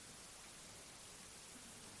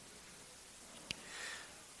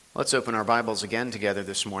Let's open our Bibles again together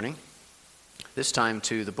this morning, this time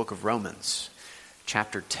to the book of Romans,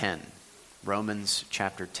 chapter 10. Romans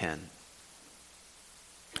chapter 10.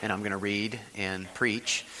 And I'm going to read and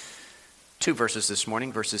preach two verses this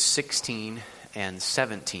morning, verses 16 and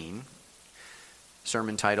 17.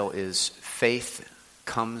 Sermon title is Faith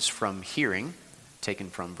Comes from Hearing, taken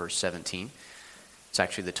from verse 17. It's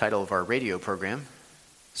actually the title of our radio program,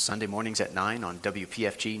 Sunday mornings at 9 on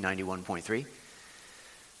WPFG 91.3.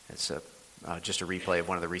 It's just a replay of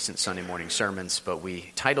one of the recent Sunday morning sermons, but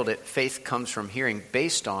we titled it, Faith Comes from Hearing,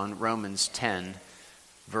 based on Romans 10,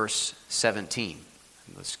 verse 17.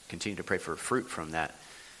 And let's continue to pray for fruit from that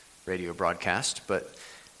radio broadcast. But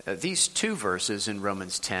these two verses in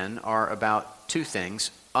Romans 10 are about two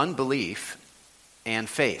things, unbelief and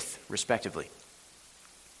faith, respectively.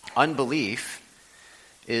 Unbelief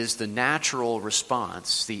is the natural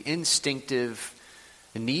response, the instinctive,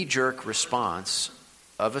 knee-jerk response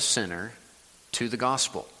of a sinner to the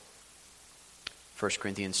gospel. 1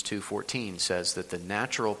 Corinthians 2:14 says that the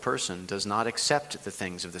natural person does not accept the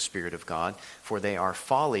things of the Spirit of God, for they are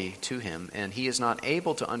folly to him, and he is not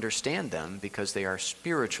able to understand them because they are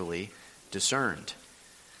spiritually discerned,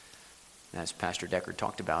 as Pastor Deckard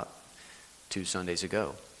talked about 2 Sundays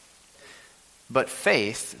ago. But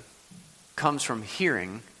faith comes from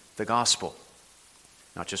hearing the gospel,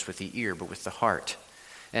 not just with the ear, but with the heart.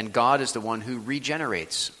 And God is the one who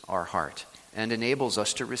regenerates our heart and enables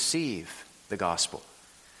us to receive the gospel,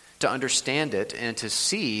 to understand it and to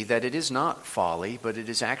see that it is not folly, but it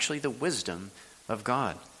is actually the wisdom of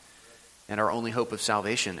God and our only hope of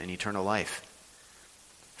salvation and eternal life.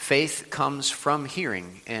 Faith comes from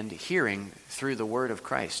hearing, and hearing through the word of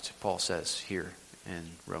Christ, Paul says here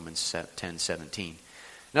in Romans 10:17.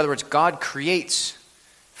 In other words, God creates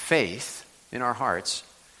faith in our hearts,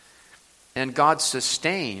 and God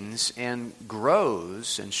sustains and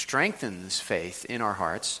grows and strengthens faith in our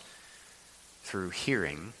hearts through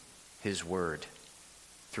hearing His word,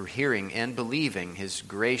 through hearing and believing His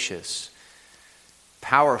gracious,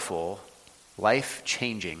 powerful,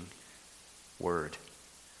 life-changing word.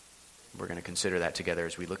 We're going to consider that together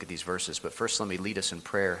as we look at these verses. But first, let me lead us in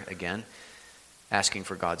prayer again, asking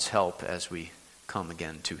for God's help as we come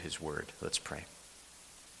again to His word. Let's pray.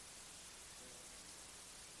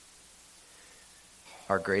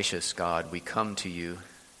 Our gracious God, we come to you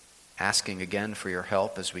asking again for your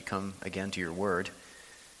help as we come again to your word,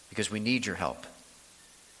 because we need your help.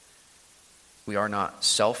 We are not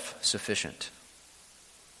self-sufficient.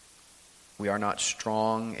 We are not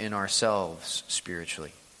strong in ourselves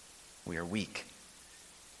spiritually. We are weak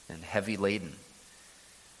and heavy laden.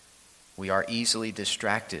 We are easily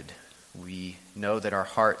distracted. We know that our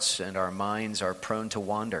hearts and our minds are prone to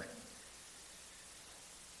wander.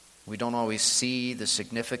 We don't always see the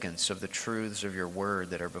significance of the truths of your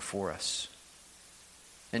word that are before us.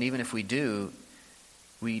 And even if we do,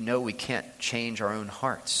 we know we can't change our own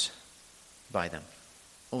hearts by them.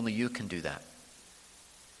 Only you can do that.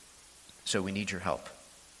 So we need your help.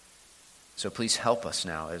 So please help us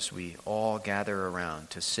now as we all gather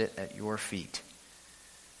around to sit at your feet.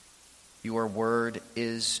 Your word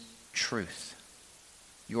is truth.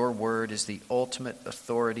 Your word is the ultimate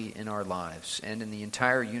authority in our lives and in the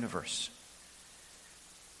entire universe.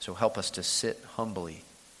 So help us to sit humbly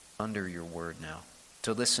under your word now,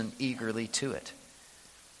 to listen eagerly to it,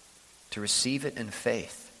 to receive it in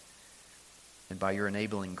faith, and by your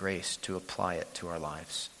enabling grace to apply it to our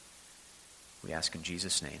lives. We ask in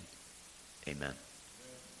Jesus' name, amen.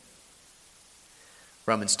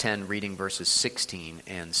 Romans 10, reading verses 16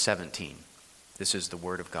 and 17. This is the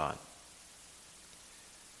word of God.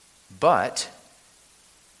 But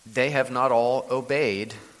they have not all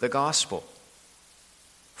obeyed the gospel.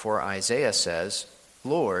 For Isaiah says,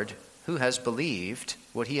 Lord, who has believed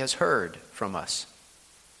what he has heard from us?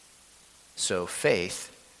 So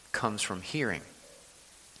faith comes from hearing,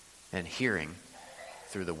 and hearing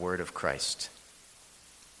through the word of Christ.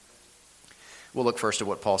 We'll look first at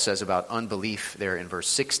what Paul says about unbelief there in verse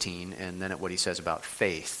 16, and then at what he says about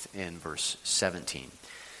faith in verse 17.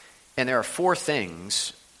 And there are four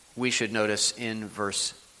things we should notice in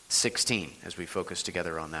verse 16 as we focus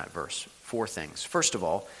together on that verse. Four things. First of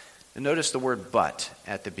all, notice the word but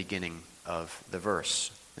at the beginning of the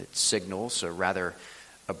verse. It signals a rather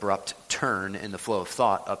abrupt turn in the flow of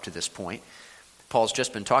thought up to this point. Paul's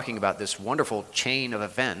just been talking about this wonderful chain of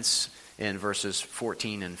events in verses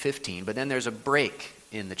 14 and 15, but then there's a break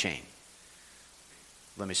in the chain.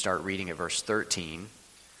 Let me start reading at verse 13.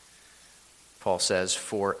 Paul says,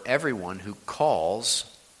 For everyone who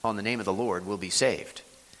calls on the name of the Lord will be saved.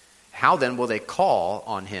 How then will they call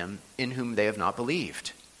on him in whom they have not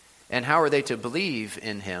believed? And how are they to believe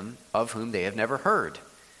in him of whom they have never heard?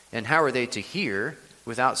 And how are they to hear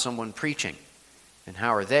without someone preaching? And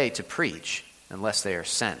how are they to preach unless they are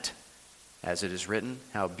sent? As it is written,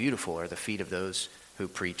 how beautiful are the feet of those who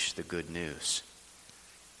preach the good news.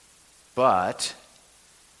 But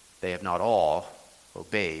they have not all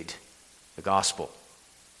obeyed the gospel.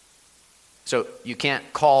 So you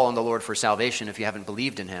can't call on the Lord for salvation if you haven't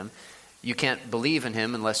believed in him. You can't believe in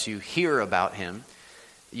him unless you hear about him.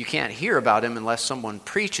 You can't hear about him unless someone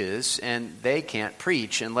preaches, and they can't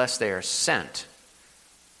preach unless they are sent.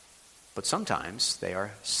 But sometimes they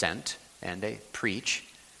are sent and they preach,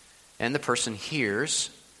 and the person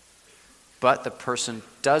hears, but the person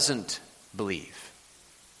doesn't believe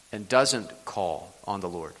and doesn't call on the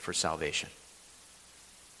Lord for salvation.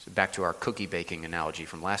 So back to our cookie baking analogy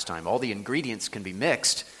from last time. All the ingredients can be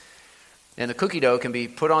mixed, and the cookie dough can be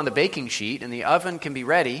put on the baking sheet, and the oven can be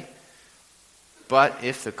ready. But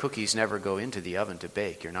if the cookies never go into the oven to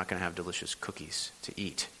bake, you're not going to have delicious cookies to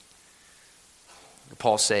eat.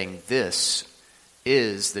 Paul's saying this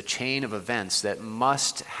is the chain of events that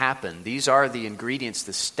must happen. These are the ingredients,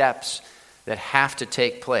 the steps that have to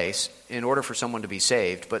take place in order for someone to be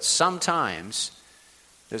saved. But sometimes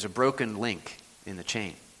there's a broken link in the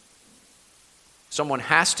chain. Someone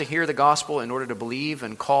has to hear the gospel in order to believe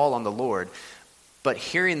and call on the Lord. But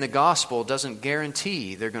hearing the gospel doesn't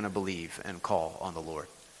guarantee they're going to believe and call on the Lord.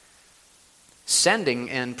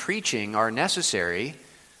 Sending and preaching are necessary,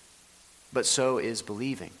 but so is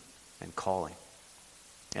believing and calling.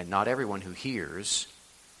 And not everyone who hears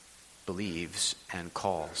believes and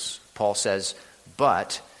calls. Paul says,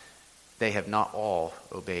 but they have not all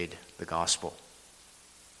obeyed the gospel.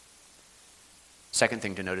 Second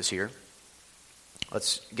thing to notice here,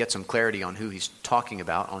 let's get some clarity on who he's talking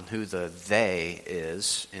about, on who the they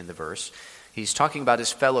is in the verse. He's talking about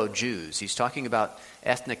his fellow Jews. He's talking about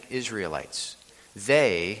ethnic Israelites.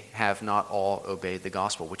 They have not all obeyed the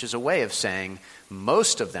gospel, which is a way of saying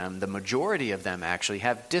most of them, the majority of them actually,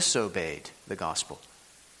 have disobeyed the gospel.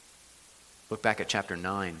 Look back at chapter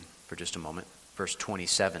 9 for just a moment, verse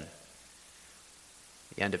 27.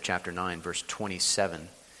 The end of chapter 9, verse 27.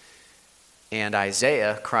 And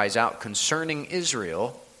Isaiah cries out concerning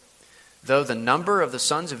Israel, though the number of the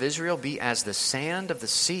sons of Israel be as the sand of the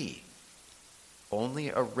sea, only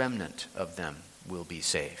a remnant of them will be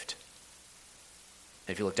saved.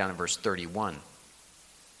 If you look down at verse 31.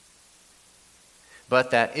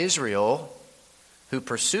 But that Israel, who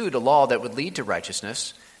pursued a law that would lead to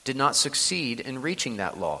righteousness, did not succeed in reaching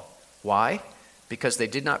that law. Why? Because they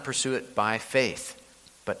did not pursue it by faith,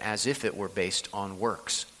 but as if it were based on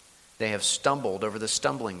works. They have stumbled over the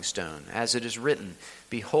stumbling stone, as it is written,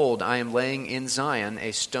 behold, I am laying in Zion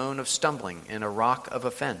a stone of stumbling and a rock of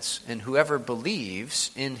offense, and whoever believes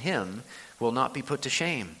in him will not be put to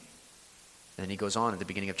shame. And then he goes on at the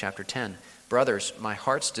beginning of chapter 10. Brothers, my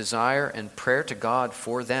heart's desire and prayer to God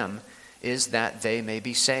for them is that they may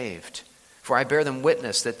be saved. For I bear them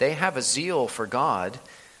witness that they have a zeal for God,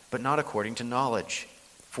 but not according to knowledge.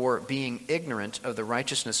 For being ignorant of the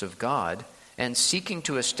righteousness of God, and seeking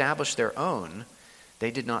to establish their own,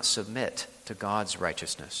 they did not submit to God's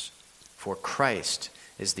righteousness. For Christ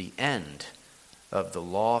is the end of the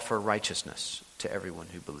law for righteousness to everyone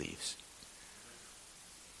who believes.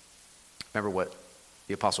 Remember what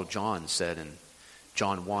the Apostle John said in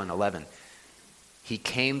John 1:11. He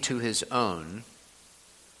came to his own,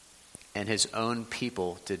 and his own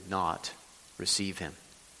people did not receive him.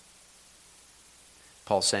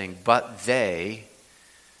 Paul's saying, but they,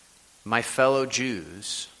 my fellow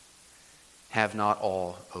Jews, have not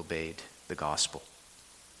all obeyed the gospel.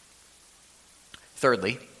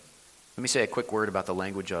 Thirdly, let me say a quick word about the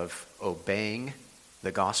language of obeying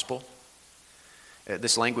the gospel.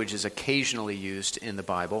 This language is occasionally used in the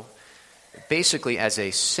Bible, basically as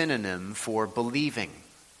a synonym for believing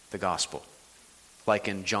the gospel. Like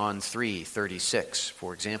in John 3:36,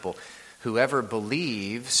 for example, whoever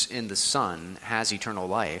believes in the Son has eternal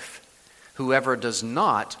life. Whoever does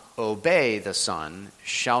not obey the Son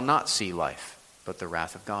shall not see life, but the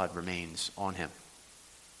wrath of God remains on him.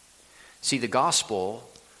 See, the gospel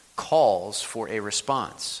calls for a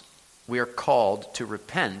response. We are called to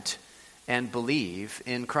repent and believe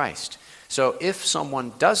in Christ. So if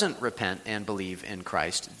someone doesn't repent and believe in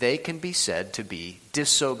Christ, they can be said to be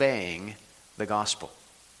disobeying the gospel.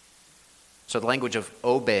 So the language of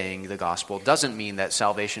obeying the gospel doesn't mean that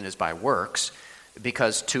salvation is by works,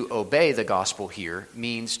 because to obey the gospel here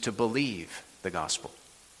means to believe the gospel.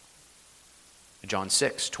 John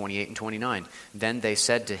 6:28 and 29. Then they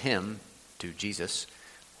said to him, to Jesus,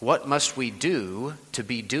 what must we do to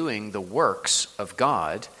be doing the works of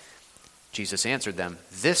God? Jesus answered them,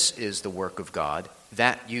 "This is the work of God,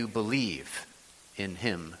 that you believe in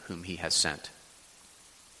him whom he has sent."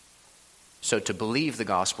 So to believe the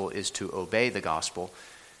gospel is to obey the gospel.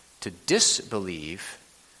 To disbelieve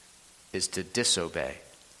is to disobey.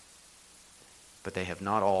 But they have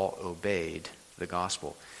not all obeyed the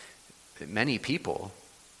gospel. Many people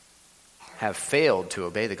have failed to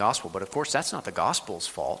obey the gospel, but of course that's not the gospel's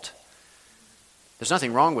fault. There's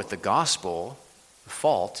nothing wrong with the gospel. The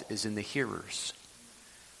fault is in the hearers.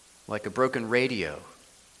 Like a broken radio.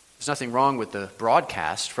 There's nothing wrong with the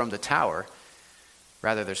broadcast from the tower.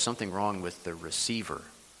 Rather, there's something wrong with the receiver.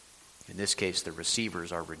 In this case, the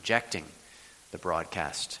receivers are rejecting the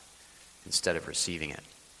broadcast instead of receiving it.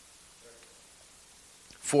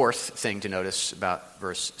 Fourth thing to notice about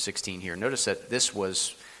verse 16 here. Notice that this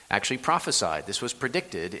was actually prophesied. This was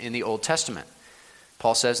predicted in the Old Testament.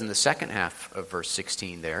 Paul says in the second half of verse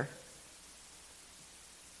 16 there,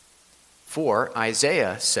 "For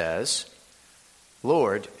Isaiah says,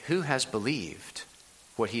 'Lord, who has believed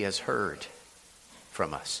what he has heard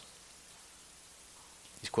from us?'"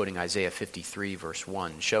 He's quoting Isaiah 53, verse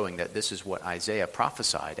 1, showing that this is what Isaiah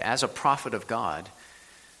prophesied as a prophet of God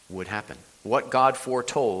would happen. What God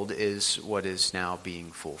foretold is what is now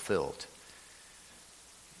being fulfilled.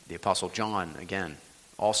 The Apostle John, again,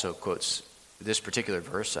 also quotes this particular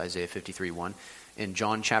verse, Isaiah 53:1. In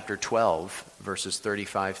John chapter 12, verses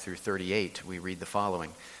 35 through 38, we read the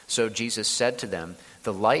following. "So Jesus said to them,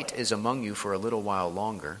 'The light is among you for a little while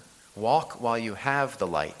longer. Walk while you have the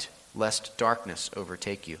light, lest darkness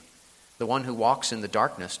overtake you. The one who walks in the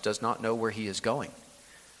darkness does not know where he is going.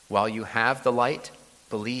 While you have the light,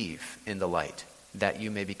 believe in the light, that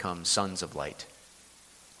you may become sons of light.'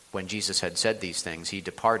 When Jesus had said these things, he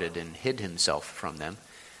departed and hid himself from them.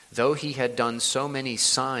 Though he had done so many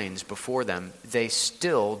signs before them, they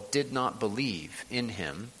still did not believe in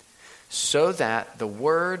him, so that the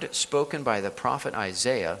word spoken by the prophet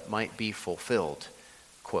Isaiah might be fulfilled.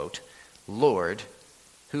 Quote, 'Lord,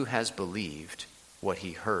 who has believed what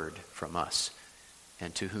he heard from us,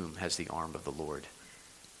 and to whom has the arm of the Lord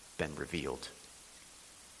been revealed?'"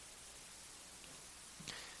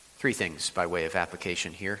 Three things by way of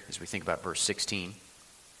application here as we think about verse 16.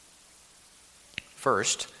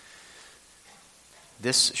 First,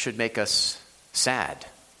 this should make us sad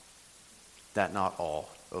that not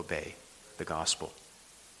all obey the gospel.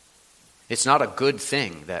 It's not a good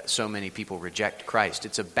thing that so many people reject Christ.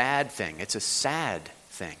 It's a bad thing. It's a sad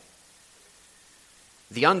thing.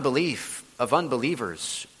 The unbelief of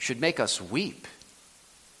unbelievers should make us weep,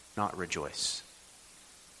 not rejoice.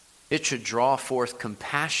 It should draw forth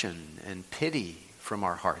compassion and pity from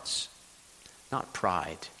our hearts, not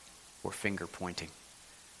pride or finger pointing.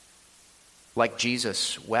 Like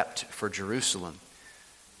Jesus wept for Jerusalem,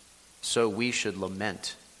 so we should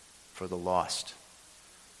lament for the lost.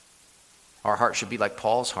 Our heart should be like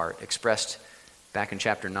Paul's heart, expressed back in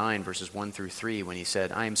chapter 9, verses 1 through 3, when he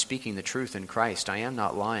said, "I am speaking the truth in Christ. I am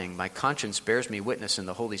not lying. My conscience bears me witness in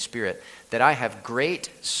the Holy Spirit that I have great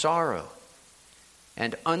sorrow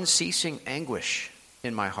and unceasing anguish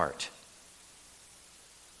in my heart.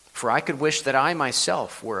 For I could wish that I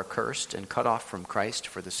myself were accursed and cut off from Christ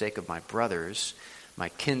for the sake of my brothers, my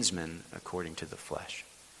kinsmen according to the flesh."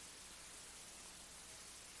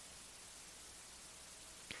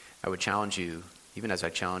 I would challenge you, even as I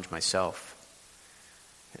challenge myself,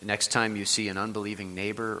 next time you see an unbelieving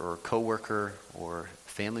neighbor or coworker or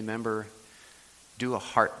family member, do a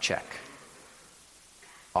heart check.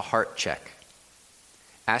 A heart check.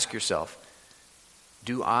 Ask yourself,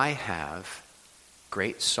 do I have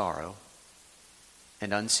great sorrow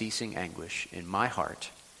and unceasing anguish in my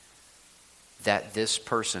heart that this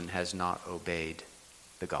person has not obeyed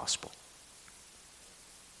the gospel?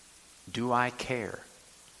 Do I care?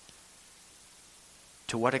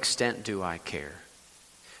 To what extent do I care?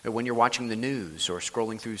 When you're watching the news or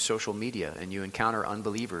scrolling through social media and you encounter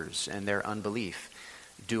unbelievers and their unbelief,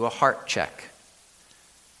 do a heart check.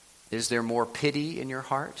 Is there more pity in your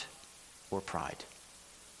heart or pride?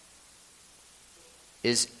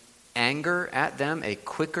 Is anger at them a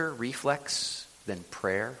quicker reflex than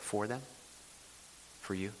prayer for them,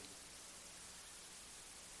 for you?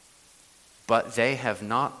 But they have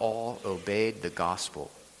not all obeyed the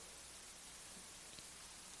gospel.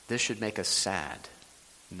 This should make us sad,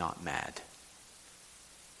 not mad,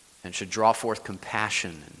 and should draw forth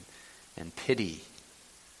compassion and pity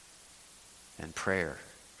and prayer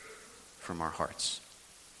from our hearts.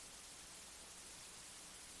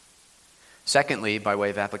 Secondly, by way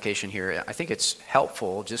of application here, I think it's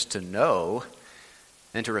helpful just to know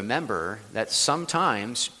and to remember that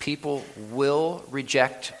sometimes people will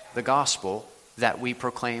reject the gospel that we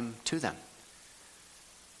proclaim to them.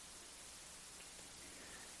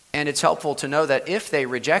 And it's helpful to know that if they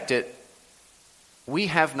reject it, we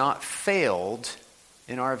have not failed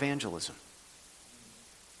in our evangelism.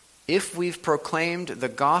 If we've proclaimed the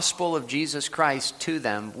gospel of Jesus Christ to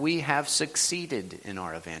them, we have succeeded in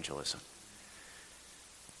our evangelism.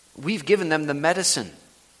 We've given them the medicine.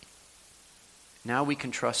 Now we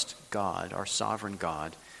can trust God, our sovereign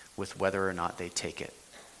God, with whether or not they take it.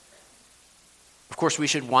 Of course, we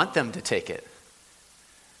should want them to take it.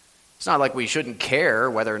 It's not like we shouldn't care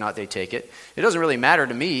whether or not they take it. It doesn't really matter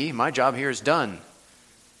to me. My job here is done.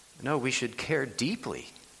 No, we should care deeply.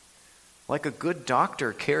 Like a good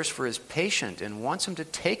doctor cares for his patient and wants him to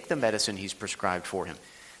take the medicine he's prescribed for him.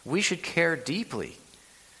 We should care deeply.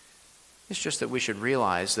 It's just that we should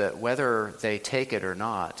realize that whether they take it or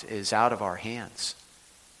not is out of our hands.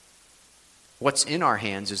 What's in our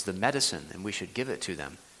hands is the medicine, and we should give it to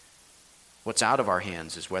them. What's out of our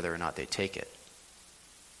hands is whether or not they take it.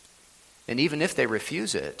 And even if they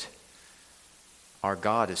refuse it, our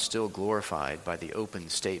God is still glorified by the open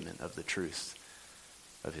statement of the truth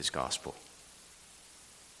of his gospel.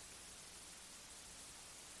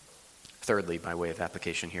 Thirdly, by way of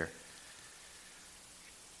application here,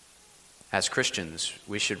 as Christians,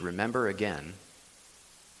 we should remember again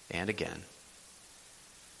and again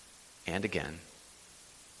and again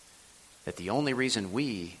that the only reason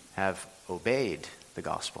we have obeyed the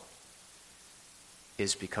gospel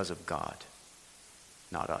is because of God,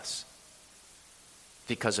 not us.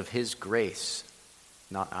 Because of his grace,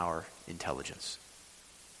 not our intelligence.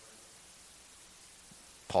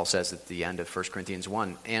 Paul says at the end of 1 Corinthians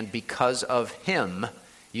 1, and because of him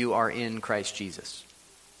you are in Christ Jesus.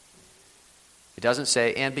 It doesn't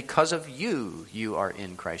say, and because of you, you are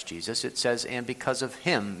in Christ Jesus. It says, and because of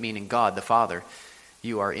him, meaning God the Father,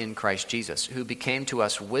 you are in Christ Jesus, who became to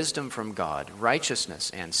us wisdom from God, righteousness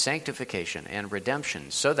and sanctification and redemption,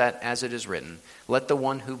 so that, as it is written, let the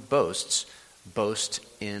one who boasts boast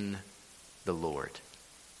in the Lord.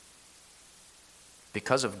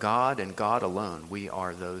 Because of God and God alone, we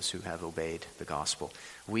are those who have obeyed the gospel.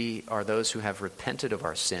 We are those who have repented of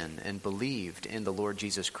our sin and believed in the Lord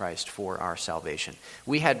Jesus Christ for our salvation.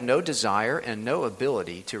 We had no desire and no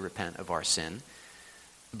ability to repent of our sin,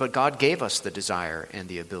 but God gave us the desire and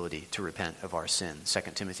the ability to repent of our sin,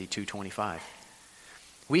 2 Timothy 2:25.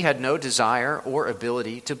 We had no desire or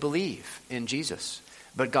ability to believe in Jesus,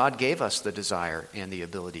 but God gave us the desire and the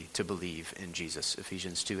ability to believe in Jesus,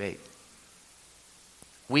 Ephesians 2:8.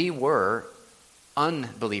 We were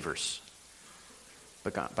unbelievers,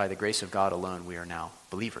 but God, by the grace of God alone, we are now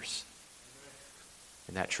believers.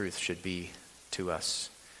 And that truth should be to us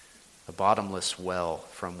a bottomless well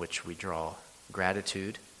from which we draw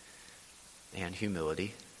gratitude and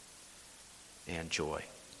humility and joy.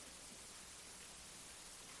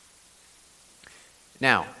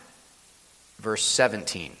 Now, verse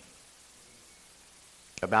 17,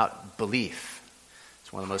 about belief.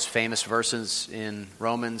 It's one of the most famous verses in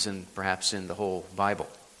Romans and perhaps in the whole Bible.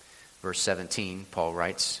 Verse 17, Paul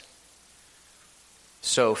writes,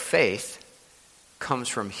 so faith comes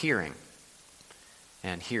from hearing,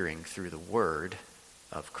 and hearing through the word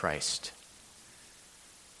of Christ.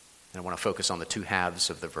 And I want to focus on the two halves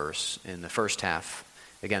of the verse. In the first half,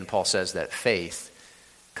 again, Paul says that faith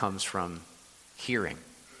comes from hearing.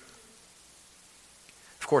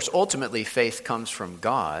 Of course, ultimately, faith comes from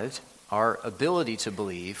God. Our ability to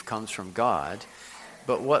believe comes from God.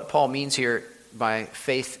 But what Paul means here by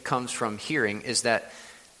faith comes from hearing is that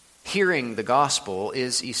hearing the gospel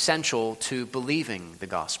is essential to believing the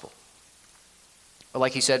gospel.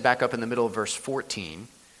 Like he said back up in the middle of verse 14,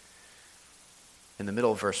 in the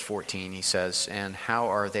middle of verse 14, he says, and how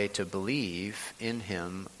are they to believe in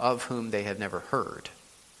him of whom they have never heard?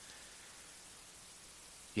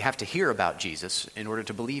 You have to hear about Jesus in order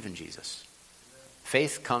to believe in Jesus.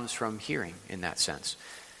 Faith comes from hearing in that sense.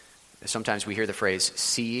 Sometimes we hear the phrase,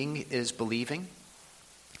 seeing is believing.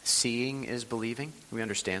 Seeing is believing. We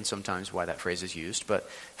understand sometimes why that phrase is used, but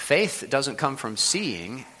faith doesn't come from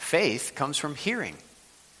seeing. Faith comes from hearing.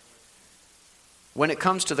 When it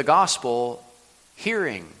comes to the gospel,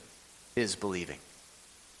 hearing is believing.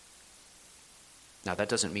 Now, that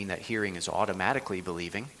doesn't mean that hearing is automatically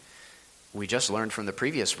believing. We just learned from the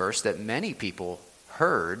previous verse that many people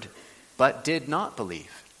heard but did not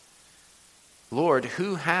believe. Lord,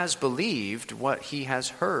 who has believed what he has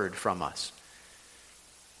heard from us?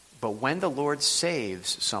 But when the Lord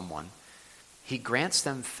saves someone, he grants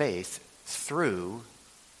them faith through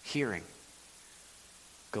hearing.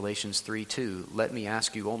 Galatians 3:2, let me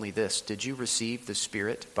ask you only this, did you receive the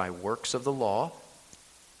Spirit by works of the law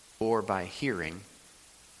or by hearing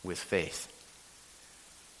with faith?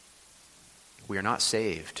 We are not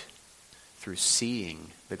saved through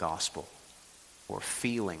seeing the gospel or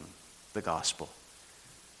feeling the gospel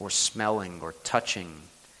or smelling or touching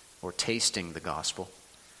or tasting the gospel.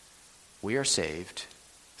 We are saved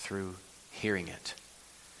through hearing it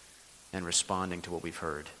and responding to what we've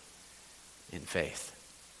heard in faith.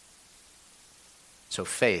 So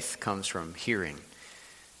faith comes from hearing.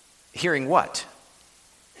 Hearing what?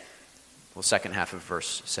 Well, second half of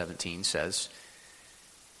verse 17 says,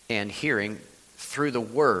 and hearing through the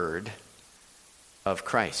word of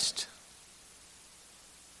Christ.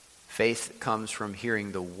 Faith comes from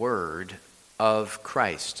hearing the word of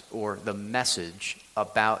Christ, or the message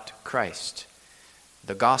about Christ,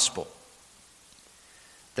 the gospel.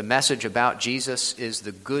 The message about Jesus is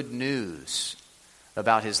the good news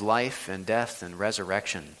about his life and death and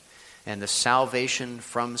resurrection, and the salvation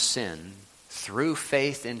from sin through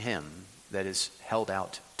faith in him that is held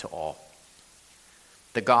out to all.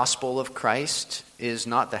 The gospel of Christ is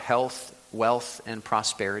not the health, wealth, and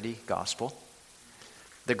prosperity gospel.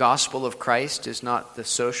 The gospel of Christ is not the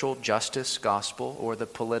social justice gospel or the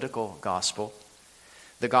political gospel.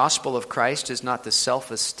 The gospel of Christ is not the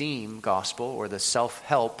self-esteem gospel or the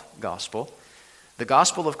self-help gospel. The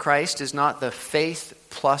gospel of Christ is not the faith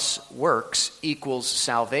plus works equals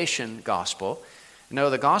salvation gospel. No,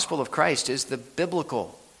 the gospel of Christ is the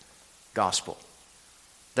biblical gospel,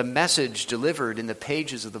 the message delivered in the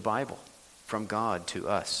pages of the Bible from God to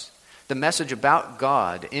us, the message about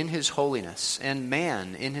God in his holiness and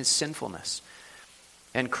man in his sinfulness,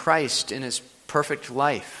 and Christ in his perfect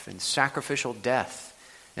life and sacrificial death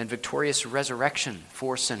and victorious resurrection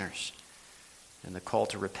for sinners, and the call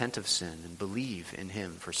to repent of sin and believe in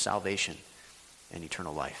him for salvation and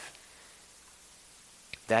eternal life.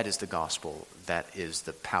 That is the gospel. That is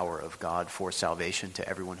the power of God for salvation to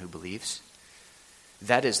everyone who believes.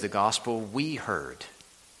 That is the gospel we heard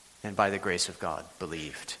and by the grace of God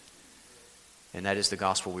believed. And that is the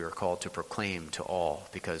gospel we are called to proclaim to all,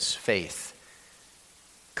 because faith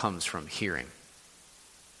comes from hearing,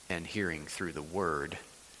 and hearing through the word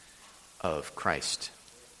of Christ.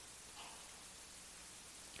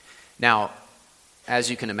 Now, as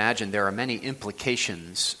you can imagine, there are many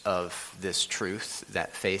implications of this truth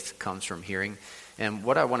that faith comes from hearing. And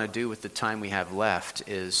what I want to do with the time we have left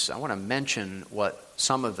is I want to mention what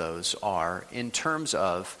some of those are in terms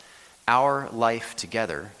of our life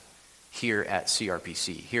together here at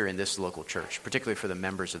CRPC, here in this local church, particularly for the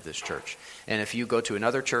members of this church. And if you go to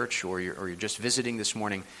another church or you're just visiting this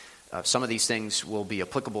morning, some of these things will be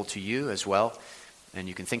applicable to you as well. And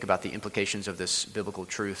you can think about the implications of this biblical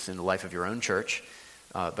truth in the life of your own church.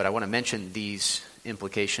 But I want to mention these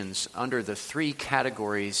implications under the three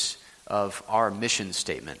categories of our mission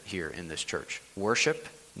statement here in this church: worship,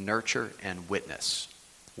 nurture, and witness.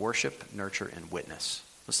 Worship, nurture, and witness.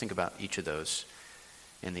 Let's think about each of those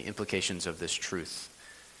and the implications of this truth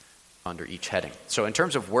under each heading. So in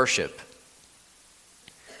terms of worship,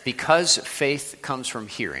 because faith comes from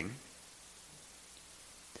hearing,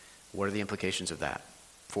 what are the implications of that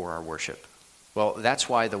for our worship? Well, that's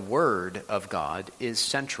why the Word of God is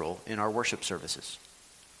central in our worship services.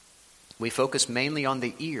 We focus mainly on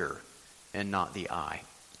the ear and not the eye.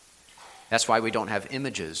 That's why we don't have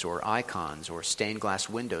images or icons or stained glass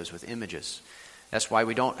windows with images. That's why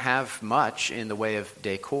we don't have much in the way of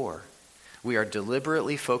decor. We are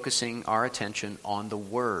deliberately focusing our attention on the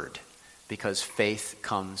Word because faith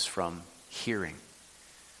comes from hearing.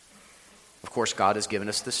 Of course, God has given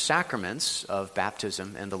us the sacraments of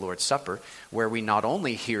baptism and the Lord's Supper, where we not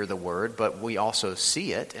only hear the Word, but we also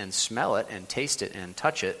see it and smell it and taste it and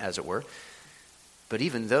touch it, as it were. But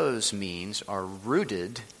even those means are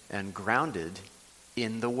rooted and grounded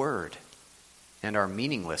in the Word and are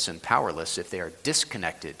meaningless and powerless if they are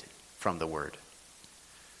disconnected from the Word.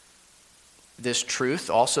 This truth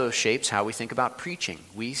also shapes how we think about preaching.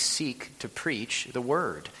 We seek to preach the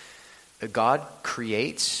Word. God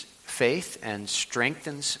creates faith and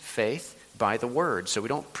strengthens faith by the Word. So we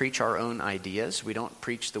don't preach our own ideas. We don't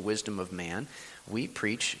preach the wisdom of man. We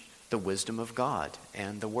preach the wisdom of God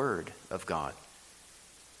and the Word of God.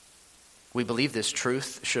 We believe this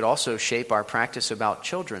truth should also shape our practice about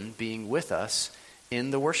children being with us in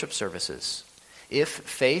the worship services. If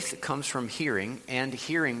faith comes from hearing, and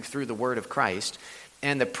hearing through the Word of Christ,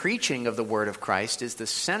 and the preaching of the Word of Christ is the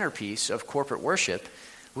centerpiece of corporate worship,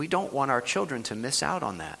 we don't want our children to miss out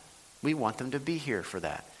on that. We want them to be here for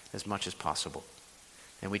that as much as possible.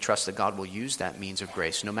 And we trust that God will use that means of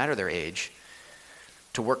grace, no matter their age,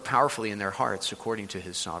 to work powerfully in their hearts according to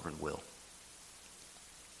his sovereign will.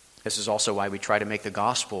 This is also why we try to make the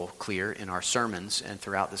gospel clear in our sermons and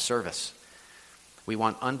throughout the service. We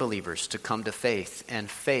want unbelievers to come to faith, and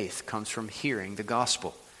faith comes from hearing the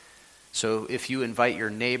gospel. So if you invite your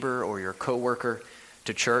neighbor or your coworker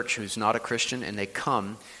to church who's not a Christian and they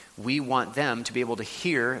come, we want them to be able to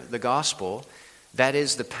hear the gospel. That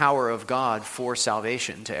is the power of God for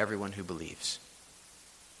salvation to everyone who believes.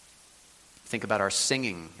 Think about our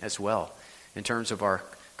singing as well. In terms of our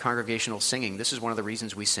congregational singing, this is one of the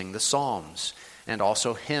reasons we sing the Psalms and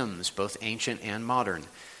also hymns, both ancient and modern,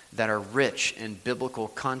 that are rich in biblical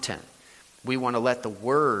content. We want to let the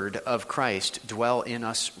word of Christ dwell in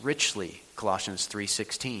us richly, Colossians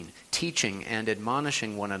 3:16, teaching and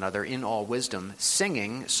admonishing one another in all wisdom,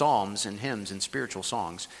 singing psalms and hymns and spiritual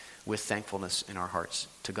songs with thankfulness in our hearts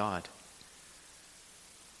to God.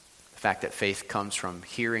 The fact that faith comes from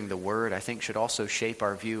hearing the word, I think, should also shape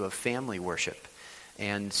our view of family worship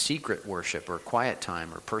and secret worship or quiet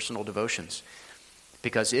time or personal devotions.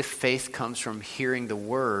 Because if faith comes from hearing the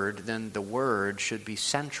word, then the word should be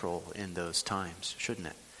central in those times, shouldn't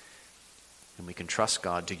it? And we can trust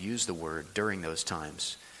God to use the word during those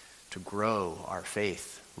times to grow our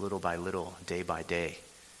faith little by little, day by day.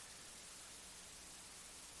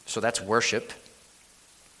 So that's worship.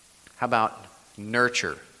 How about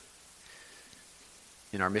nurture?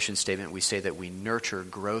 In our mission statement, we say that we nurture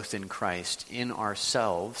growth in Christ in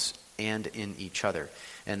ourselves and in each other.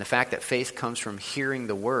 And the fact that faith comes from hearing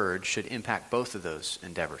the word should impact both of those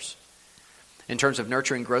endeavors. In terms of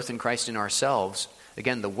nurturing growth in Christ in ourselves,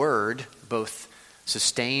 again, the word both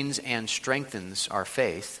sustains and strengthens our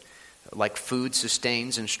faith. Like food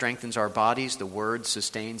sustains and strengthens our bodies, the word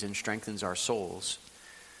sustains and strengthens our souls.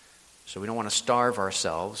 So we don't want to starve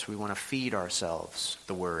ourselves, we want to feed ourselves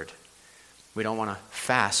the word. We don't want to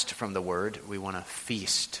fast from the word, we want to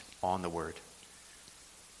feast on the word.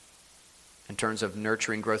 In terms of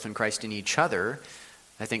nurturing growth in Christ in each other,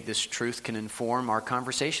 I think this truth can inform our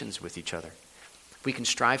conversations with each other. We can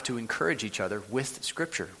strive to encourage each other with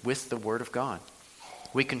Scripture, with the Word of God.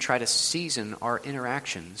 We can try to season our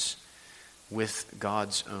interactions with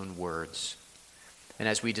God's own words. And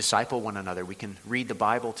as we disciple one another, we can read the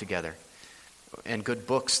Bible together and good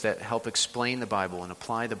books that help explain the Bible and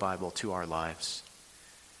apply the Bible to our lives.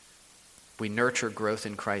 We nurture growth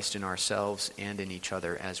in Christ in ourselves and in each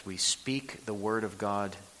other as we speak the Word of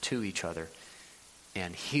God to each other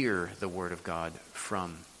and hear the Word of God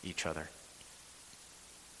from each other.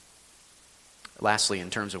 Lastly, in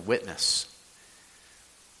terms of witness,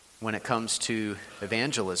 when it comes to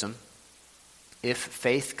evangelism, if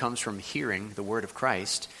faith comes from hearing the Word of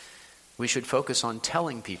Christ, we should focus on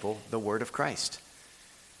telling people the Word of Christ.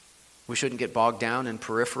 We shouldn't get bogged down in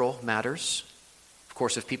peripheral matters. Of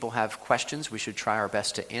course, if people have questions, we should try our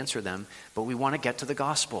best to answer them, but we want to get to the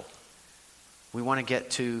gospel. We want to get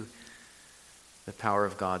to the power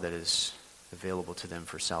of God that is available to them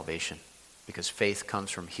for salvation, because faith comes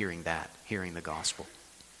from hearing that, hearing the gospel.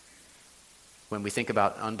 When we think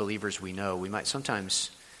about unbelievers we know, we might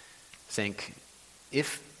sometimes think,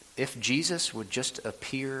 if Jesus would just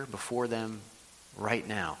appear before them right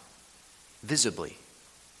now, visibly,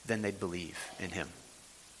 then they'd believe in him.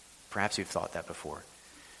 Perhaps you've thought that before.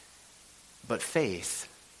 But faith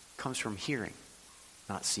comes from hearing,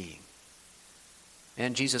 not seeing.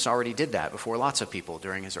 And Jesus already did that before lots of people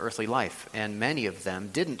during his earthly life, and many of them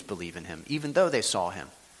didn't believe in him, even though they saw him.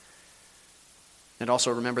 And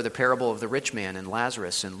also remember the parable of the rich man and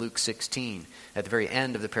Lazarus in Luke 16. At the very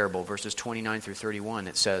end of the parable, verses 29 through 31,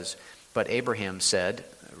 it says, "But Abraham said,"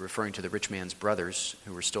 referring to the rich man's brothers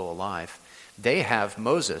who were still alive, "They have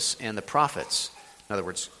Moses and the prophets," in other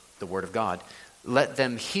words, the word of God, "let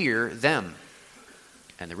them hear them."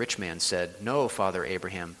 And the rich man said, "No, Father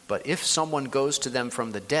Abraham, but if someone goes to them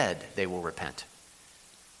from the dead, they will repent."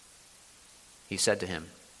 He said to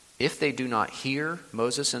him, "If they do not hear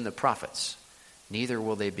Moses and the prophets, neither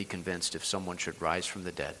will they be convinced if someone should rise from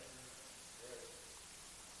the dead."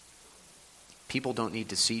 People don't need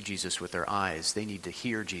to see Jesus with their eyes. They need to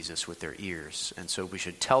hear Jesus with their ears. And so we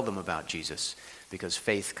should tell them about Jesus, because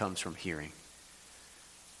faith comes from hearing.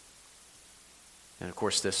 And of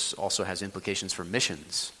course, this also has implications for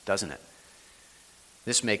missions, doesn't it?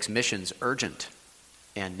 This makes missions urgent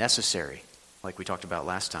and necessary, like we talked about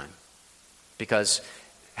last time. Because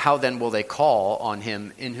how then will they call on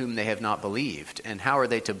him in whom they have not believed? And how are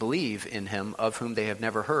they to believe in him of whom they have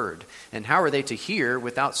never heard? And how are they to hear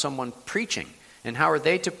without someone preaching? And how are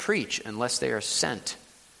they to preach unless they are sent?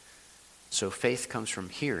 So faith comes from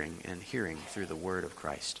hearing, and hearing through the word of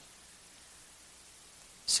Christ.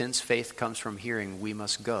 Since faith comes from hearing, we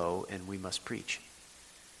must go and we must preach.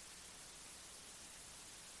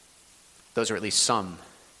 Those are at least some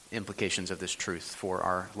implications of this truth for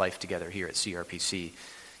our life together here at CRPC.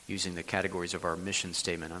 using the categories of our mission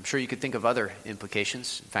statement. I'm sure you could think of other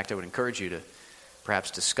implications. In fact, I would encourage you to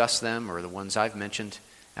perhaps discuss them or the ones I've mentioned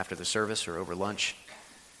after the service or over lunch.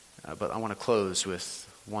 But I want to close with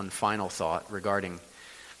one final thought regarding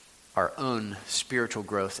our own spiritual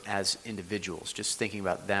growth as individuals. Just thinking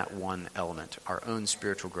about that one element, our own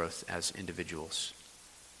spiritual growth as individuals.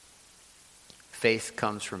 Faith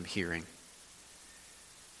comes from hearing.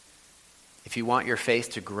 If you want your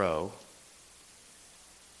faith to grow,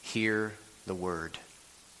 hear the word.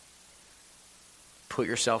 Put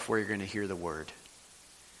yourself where you're going to hear the word.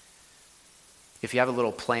 If you have a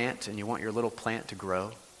little plant and you want your little plant to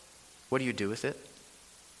grow, what do you do with it?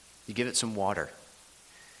 You give it some water.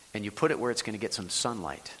 And you put it where it's going to get some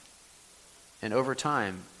sunlight. And over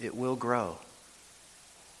time, it will grow.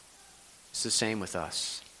 It's the same with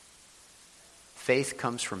us. Faith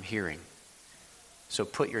comes from hearing. So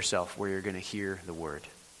put yourself where you're going to hear the word,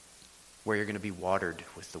 where you're going to be watered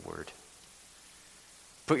with the word.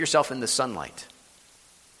 Put yourself in the sunlight,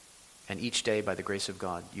 and each day, by the grace of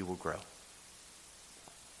God, you will grow.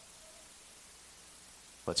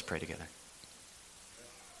 Let's pray together.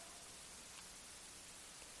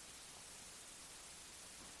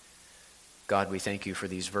 God, we thank you for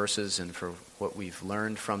these verses and for what we've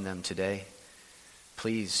learned from them today.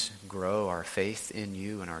 Please grow our faith in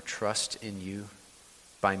you and our trust in you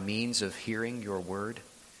by means of hearing your word,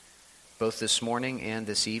 both this morning and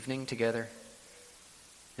this evening together,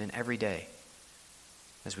 and every day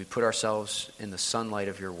as we put ourselves in the sunlight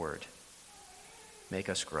of your word. Make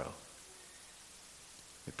us grow.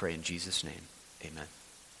 We pray in Jesus' name. Amen.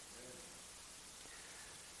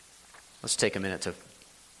 Let's take a minute to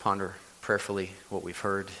ponder prayerfully what we've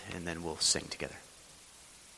heard, and then we'll sing together.